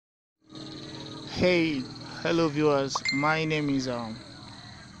Hey, hello viewers. My name is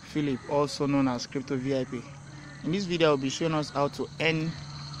Philip, also known as Crypto VIP. In this video, I'll be showing us how to earn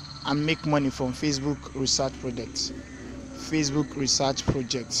and make money from Facebook research projects. Facebook research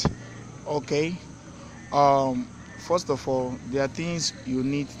projects. Okay. Um, First of all, there are things you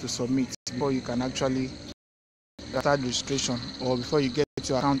need to submit before you can actually start registration or before you get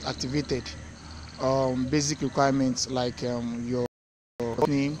your account activated. Basic requirements like your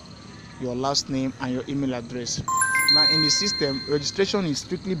name, your last name, and your email address. Now in the system, registration is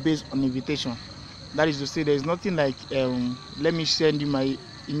strictly based on invitation. That is to say, there is nothing like let me send you my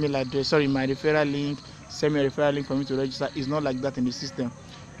email address, my referral link, send me a referral link for me to register. It's not like that in the system.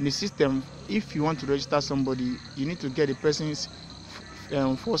 In the system, if you want to register somebody, you need to get the person's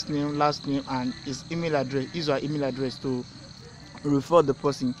first name, last name, and his email address, his or her email address to refer the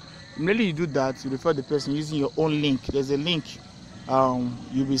person. Immediately you do that, you refer the person using your own link. There's a link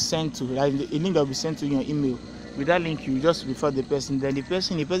you'll be sent to, like a link that will be sent to your email. With that link, you just refer the person. Then the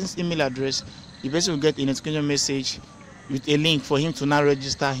person's email address, the person will get a notification message with a link for him to now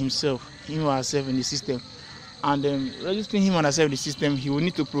register himself, him or herself in the system. And then registering him or herself in the system, he will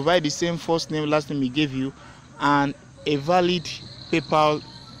need to provide the same first name, last name he gave you, and a valid PayPal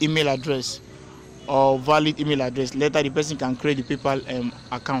email address or valid email address. Later, the person can create the PayPal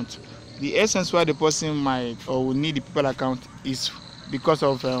account. The essence why the person might or will need the PayPal account is because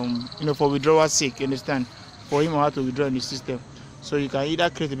of for withdrawal sake. You understand? For him or her to withdraw in the system. So you can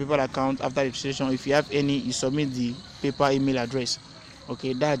either create a PayPal account after registration. If you have any, you submit the PayPal email address.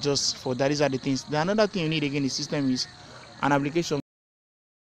 Okay, that's just for that. These are the things. The another thing you need again in the system is an application.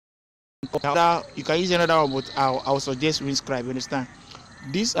 You can use another one, but I'll suggest Winscribe. You understand?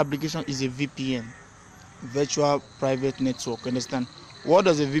 This application is a VPN, virtual private network. Understand? What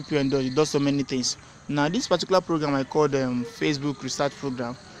does a VPN do? It does so many things. Now this particular program I call Facebook research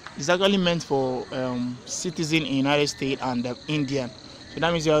program is actually meant for citizens in United States and India. So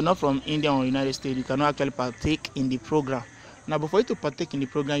that means you are not from India or United States, you cannot actually partake in the program. Now before you to partake in the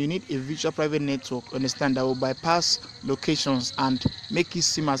program, you need a virtual private network, understand, that will bypass locations and make it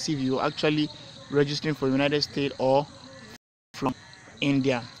seem as if you're actually registering for United States or from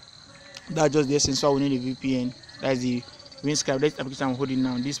India. That's just the essence why we need a VPN. That's the Winscribe. That's the application I'm holding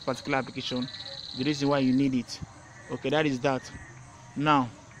now. This particular application, the reason why you need it. Okay, that is that. Now,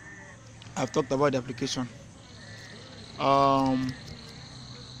 I've talked about the application.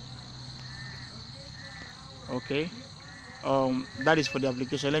 Okay. That is for the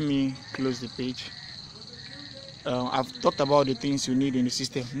application. Let me close the page. I've talked about the things you need in the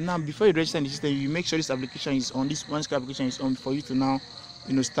system. Now, before you register in the system, you make sure this application is on. This Winscribe application is on for you to now,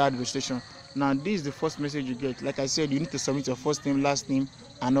 start registration. Now, this is the first message you get. Like I said, you need to submit your first name, last name,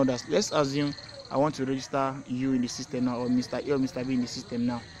 and others. Let's assume I want to register you in the system now, or Mr. A or Mr. B in the system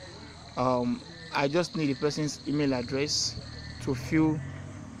now. I just need the person's email address to fill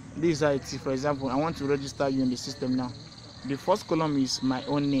this IT. For example, I want to register you in the system now. The first column is my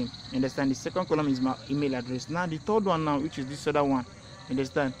own name, understand? The second column is my email address. Now the third one now, which is this other one,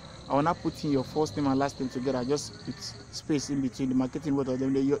 understand? I will now put in your first name and last name together, just with space in between the marketing both of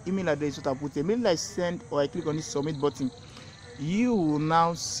them. Then your email address, what I put. The minute I send or I click on this submit button, you will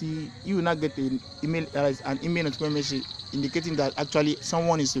now get an email notification message indicating that actually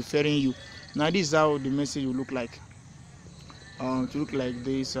someone is referring you. Now this is how the message will look like. To look like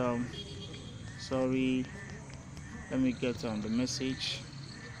this. Sorry, let me get the message.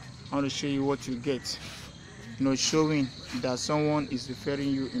 I want to show you what you get. Showing that someone is referring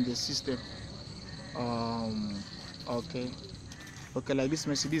you in the system. Okay, like this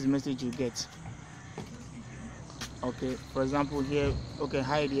message. This message you get. Okay, for example here, okay,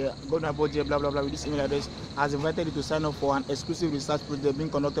 hi there, go to my budget, blah blah blah, with this email address has invited you to sign up for an exclusive research project being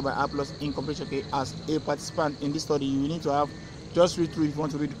conducted by Applus Incorporation. Okay, as a participant in this study, you need to have just read through if you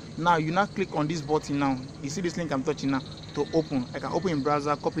want to read. Now you now click on this button. Now you see this link I'm touching now to open. I can open in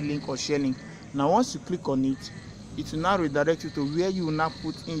browser, copy link or share link. Now once you click on it, it will now redirect you to where you will now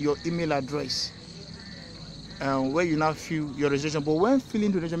put in your email address, where you now fill your registration. But when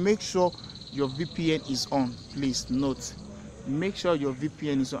filling the registration, make sure your VPN is on. Please note, make sure your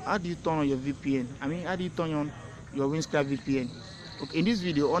VPN is on. How do you turn on your VPN? How do you turn on your Winscribe VPN? Okay, in this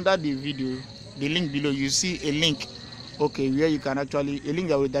video, under the video, the link below, you see a link, okay, where you can actually, a link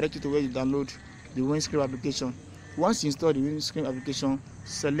that will direct you to where you download the Winscribe application. Once you install the Winscribe application,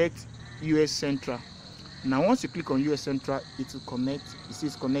 select US Central. Now once you click on US Central, it will connect. You see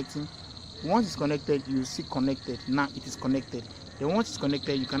it's connecting. Once it's connected, you see connected. Now it is connected. Then once it's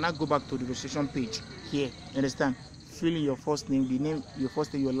connected, you can now go back to the registration page here. Understand? Fill in your first name, the name, your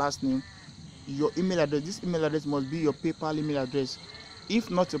first name, your last name, your email address. This email address must be your PayPal email address. If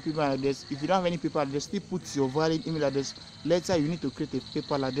not your PayPal address, if you don't have any PayPal address, still put your valid email address. Later you need to create a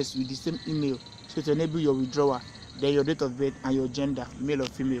PayPal address with the same email, so to enable your withdrawal. Then your date of birth and your gender, male or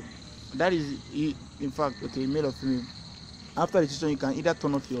female. That is, in fact, okay, male or female. After registration, you can either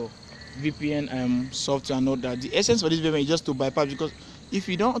turn off your VPN software and all that. The essence for this VPN is just to bypass, because if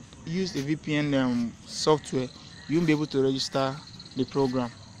you don't use the VPN software, you won't be able to register the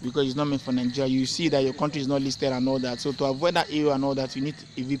program, because it's not meant for Nigeria. You see that your country is not listed and all that. So to avoid that error and all that, you need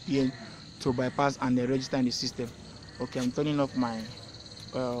a VPN to bypass and then register in the system. Okay, I'm turning off my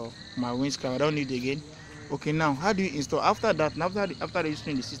my windscreen. I don't need it again. Okay, now how do you install? After that, after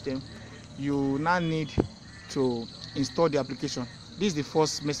registering the system, you now need to install the application. This is the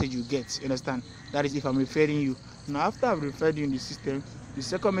first message you get. You understand? That is if I'm referring you. Now after I've referred you in the system, the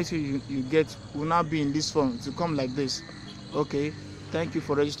second message you get will now be in this form. To come like this. Okay, thank you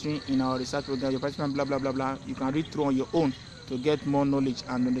for registering in our research program. Your participant, blah blah blah blah. You can read through on your own to get more knowledge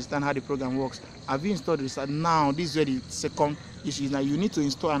and understand how the program works. Have you installed the research? Now this is where the second issue is. Now you need to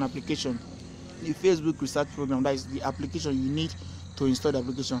install an application. The Facebook research program, that is the application. You need to install the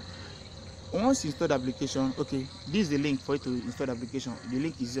application. Once you install the application, okay, this is the link for you to install the application. The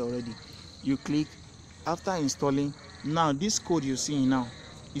link is here already. You click. After installing, now this code you're seeing now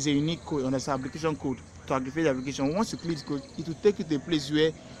is a unique code on the application code to activate the application. Once you click the code, it will take you to a place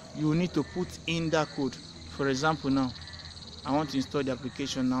where you need to put in that code. For example, now I want to install the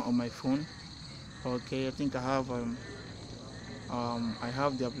application now on my phone. Okay, I think I have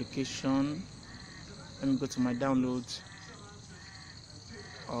the application. Let me go to my downloads.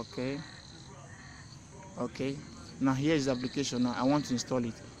 Okay, now here is the application. Now I want to install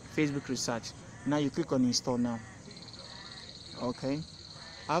it. Facebook research. Now you click on install now. Okay,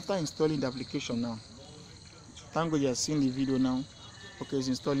 after installing the application now, thank God you are seeing the video now. Okay, it's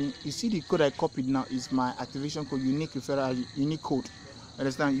installing. You see the code I copied now is my activation code, unique referral, unique code.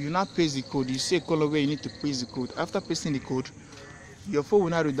 Understand? You now paste the code. You see a color where you need to paste the code. After pasting the code, your phone will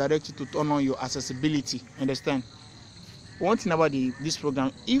now redirect you to turn on your accessibility. Understand? One thing about this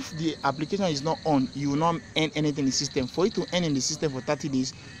program, if the application is not on, you will not earn anything in the system. For it to earn in the system for 30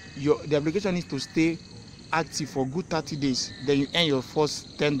 days, the application needs to stay active for good 30 days. Then you earn your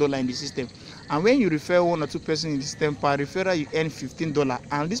first $10 in the system. And when you refer 1 or 2 persons in the system, per referral you earn $15.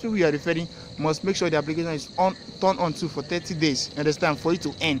 And these people you are referring must make sure the application is on, turned on to for 30 days. Understand? For it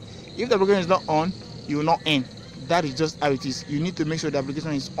to earn. If the application is not on, you will not earn. That is just how it is. You need to make sure the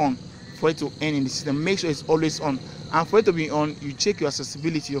application is on for it to earn in the system. Make sure it's always on. And for it to be on, you check your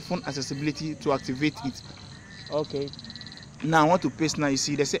accessibility, your phone accessibility to activate it. Okay. Now I want to paste now. You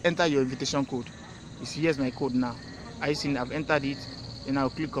see, they say enter your invitation code. You see, here's my code now. I see I've entered it. Then I'll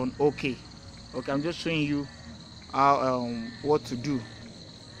click on OK. Okay, I'm just showing you how what to do.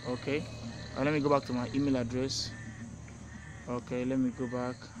 Okay. Let me go back to my email address. Okay, let me go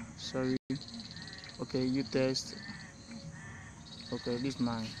back. Sorry. Okay, you test. Okay, this is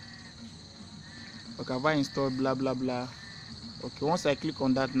mine. Okay, have I installed blah blah blah. Okay, once I click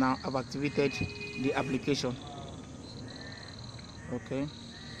on that now, I've activated the application. Okay.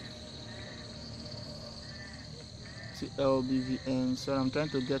 LBVN. So I'm trying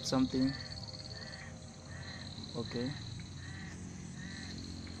to get something. Okay.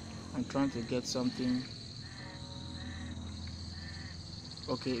 I'm trying to get something.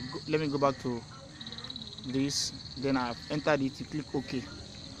 Okay, let me go back to this. Then I've entered it. You click OK.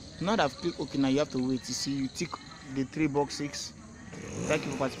 Now that I've clicked OK, now you have to wait. You see, you tick the 3 boxes. Thank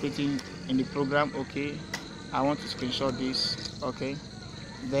you for participating in the program. Okay, I want to screenshot this. Okay,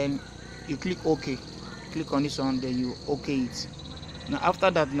 then you click OK. Click on this one, then you OK it. Now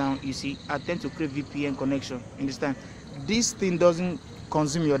after that, now you see, attempt to create VPN connection. Understand? This thing doesn't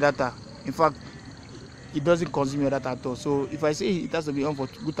consume your data. In fact, it doesn't consume your data at all. So if I say it has to be on for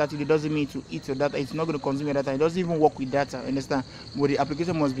good 30 days, it doesn't mean to eat your data. It's not going to consume your data. It doesn't even work with data. Understand? But the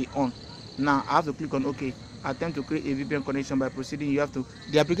application must be on. Now I have to click on OK. Attempt to create a VPN connection by proceeding. You have to.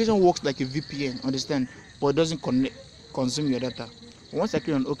 The application works like a VPN. Understand? But it doesn't consume your data. Once I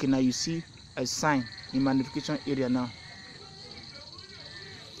click on OK, now you see a sign in my notification area now.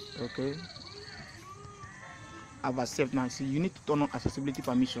 Okay. I've accepted now. See, you need to turn on accessibility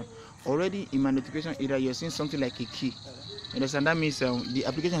permission. Already in my notification area, you're seeing something like a key. Understand? That means the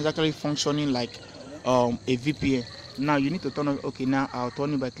application is actually functioning like a VPN. Now you need to turn on. Okay, now I'll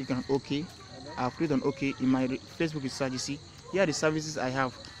turn it by clicking on OK. I'll click on OK. In my Facebook research, you see, here are the services I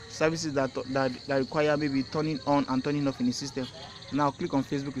have. Services that require maybe turning on and turning off in the system. Now click on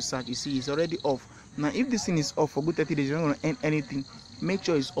Facebook research. You see, it's already off. Now if this thing is off for good 30 days, you're not going to earn anything. Make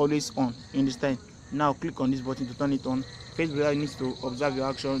sure it's always on. You understand? Now click on this button to turn it on. Facebook needs to observe your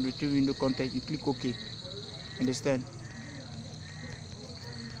action, retrieve window content. You click OK. Understand?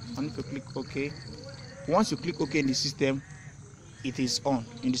 I need to click OK. Once you click OK in the system, it is on.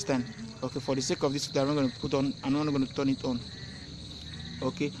 Understand? Okay, for the sake of this, I'm not going to put on, I'm not going to turn it on.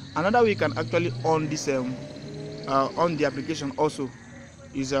 Okay, another way you can actually on this on the application also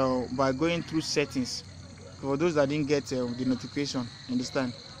is by going through settings. For those that didn't get the notification,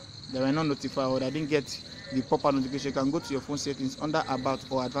 understand, they were not notified or that didn't get the pop-up notification, you can go to your phone settings under about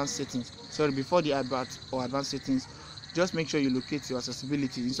or advanced settings. Sorry, before the about or advanced settings, just make sure you locate your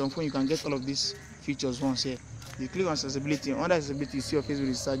accessibility. In some phone you can get all of these features once here. You click on accessibility, under accessibility you see your Facebook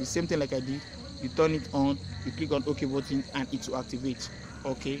research, the same thing like I did. You turn it on, you click on OK button and it will activate.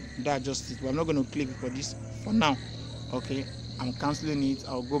 Okay, that's just it. But I'm not going to click for this for now. Okay, I'm canceling it.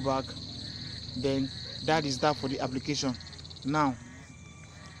 I'll go back. Then that is that for the application. Now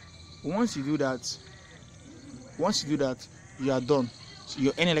once you do that, you are done. So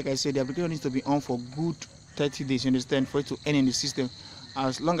you're earning, like I said, the application needs to be on for good 30 days, you understand, for it to earn in the system.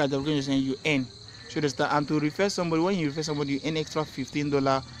 As long as the application is saying you earn, so understand. And to refer somebody, when you refer somebody, you earn extra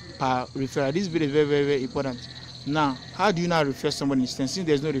 $15 per referral. This video is very, very, very important. Now, how do you now refer somebody? Since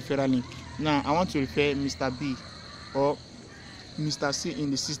there's no referral link, now I want to refer Mr. B or Mr. C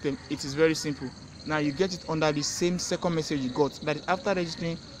in the system. It is very simple. Now you get it under the same second message you got. That is, after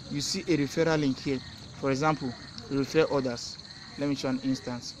registering, you see a referral link here. For example, refer others. Let me show an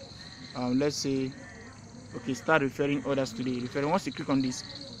instance. Let's say, okay, start referring others today. Once you click on this,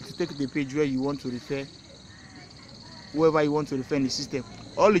 it will take you to the page where you want to refer whoever you want to refer in the system.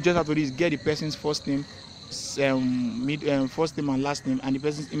 All you just have to do is get the person's first name, first name and last name, and the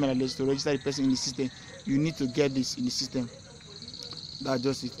person's email address to register the person in the system. You need to get this in the system. That's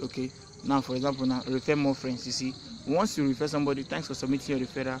just it. Okay, now for example, now refer more friends. You see, once you refer somebody, thanks for submitting your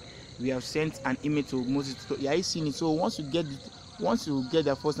referral, we have sent an email to Moses. Yeah, you seen it. So once you get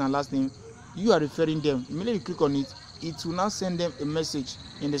their first and last name, you are referring them. Immediately you click on it, it will now send them a message.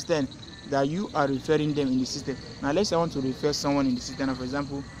 Understand that you are referring them in the system. Now let's say I want to refer someone in the system. Now, for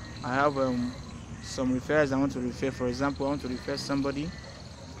example, I have some referrals I want to refer. For example, I want to refer somebody.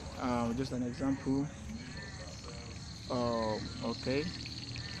 Just an example. Okay,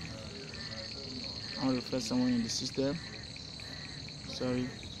 I want to refer someone in the system. Sorry.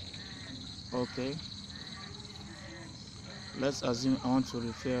 Okay, let's assume I want to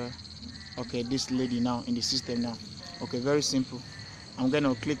refer, okay, this lady now in the system now. Okay, very simple. I'm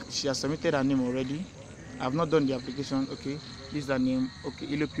gonna click. She has submitted her name already. I've not done the application. Okay, this is her name. Okay,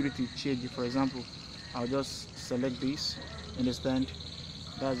 Ilo Purity Cheji, for example. I'll just select this. Understand?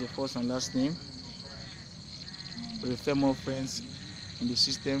 That's the first and last name. Refer more friends in the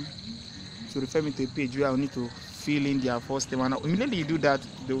system. To refer me to a page where I need to fill in their first name, and immediately you do that,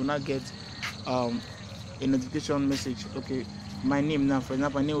 they will not get a notification message. Okay, my name now, for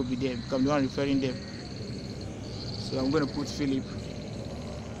example, my name will be there because I'm the one referring them. So I'm going to put Philip.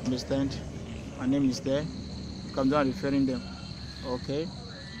 Understand? My name is there because I'm the one referring them. Okay,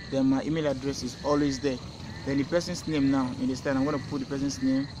 then my email address is always there. Then the person's name now, understand, I'm going to put the person's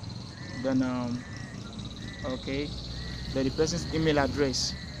name. Then okay, then the person's email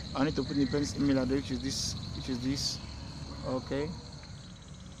address, I need to put the person's email address, which is this. Okay,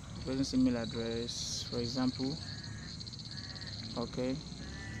 the person's email address, for example. Okay,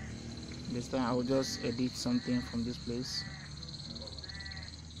 this time I will just edit something from this place.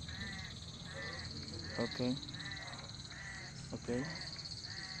 Okay,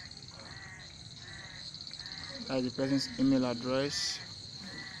 that's the person's email address.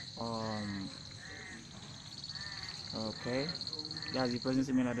 Okay, that's the person's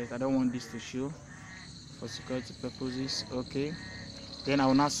email address. I don't want this to show for security purposes. Okay, then I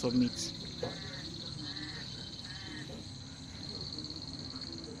will now submit.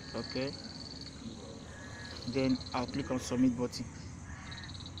 Okay, then I'll click on submit button.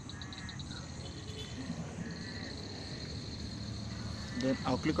 Then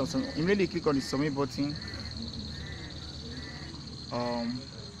I'll click on submit. Immediately click on the submit button.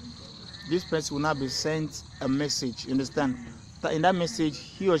 This person will now be sent a message. You understand? That in that message,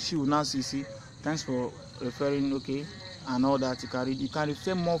 he or she will now see, thanks for referring, okay, and all that. You can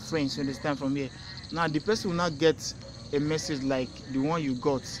refer more friends. You understand, from here. Now the person will not get a message like the one you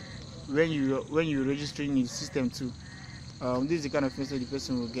got when you registering in the system too. This is the kind of message the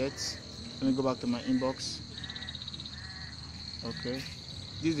person will get. Let me go back to my inbox. Okay,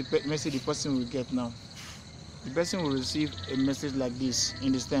 this is the message the person will get now. The person will receive a message like this.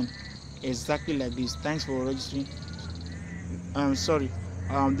 Understand? Exactly like this. Thanks for registering.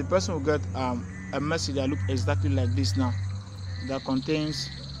 The person will get a message that looks exactly like this now, that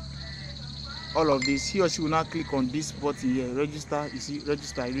contains all of this. He or she will now click on this button here, register. You see,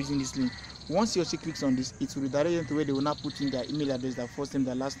 register using this link. Once you also clicks on this, it will redirect them to where they will now put in their email address, their first name,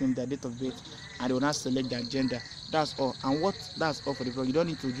 their last name, their date of birth, and they will now select their gender. That's all. And that's all for the program. You don't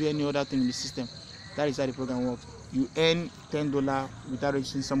need to do any other thing in the system. That is how the program works. You earn $10 without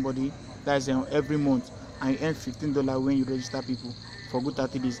registering somebody. That is every month, and you earn $15 when you register people for good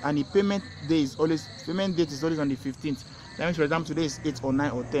 30 days. And the payment date is always on the 15th. That means, for example, today is 8 or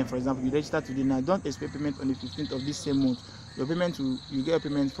 9 or 10. For example, you register today. Now, don't expect payment on the 15th of this same month. Your payment you get a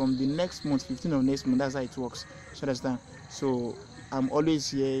payment from the next month, 15th of next month. That's how it works. You understand? So I'm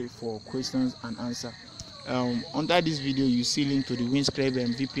always here for questions and answer. Under this video, you see link to the Windscribe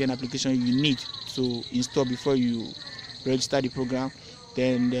and VPN application you need to install before you register the program.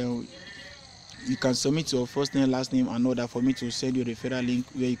 Then you can submit your first name, last name, and order for me to send you a referral link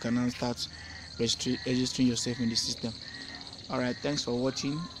where you can now start registering yourself in the system. Alright, thanks for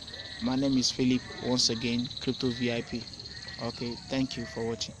watching. My name is Philip, once again, Crypto VIP. Okay, thank you for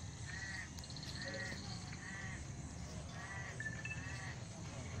watching.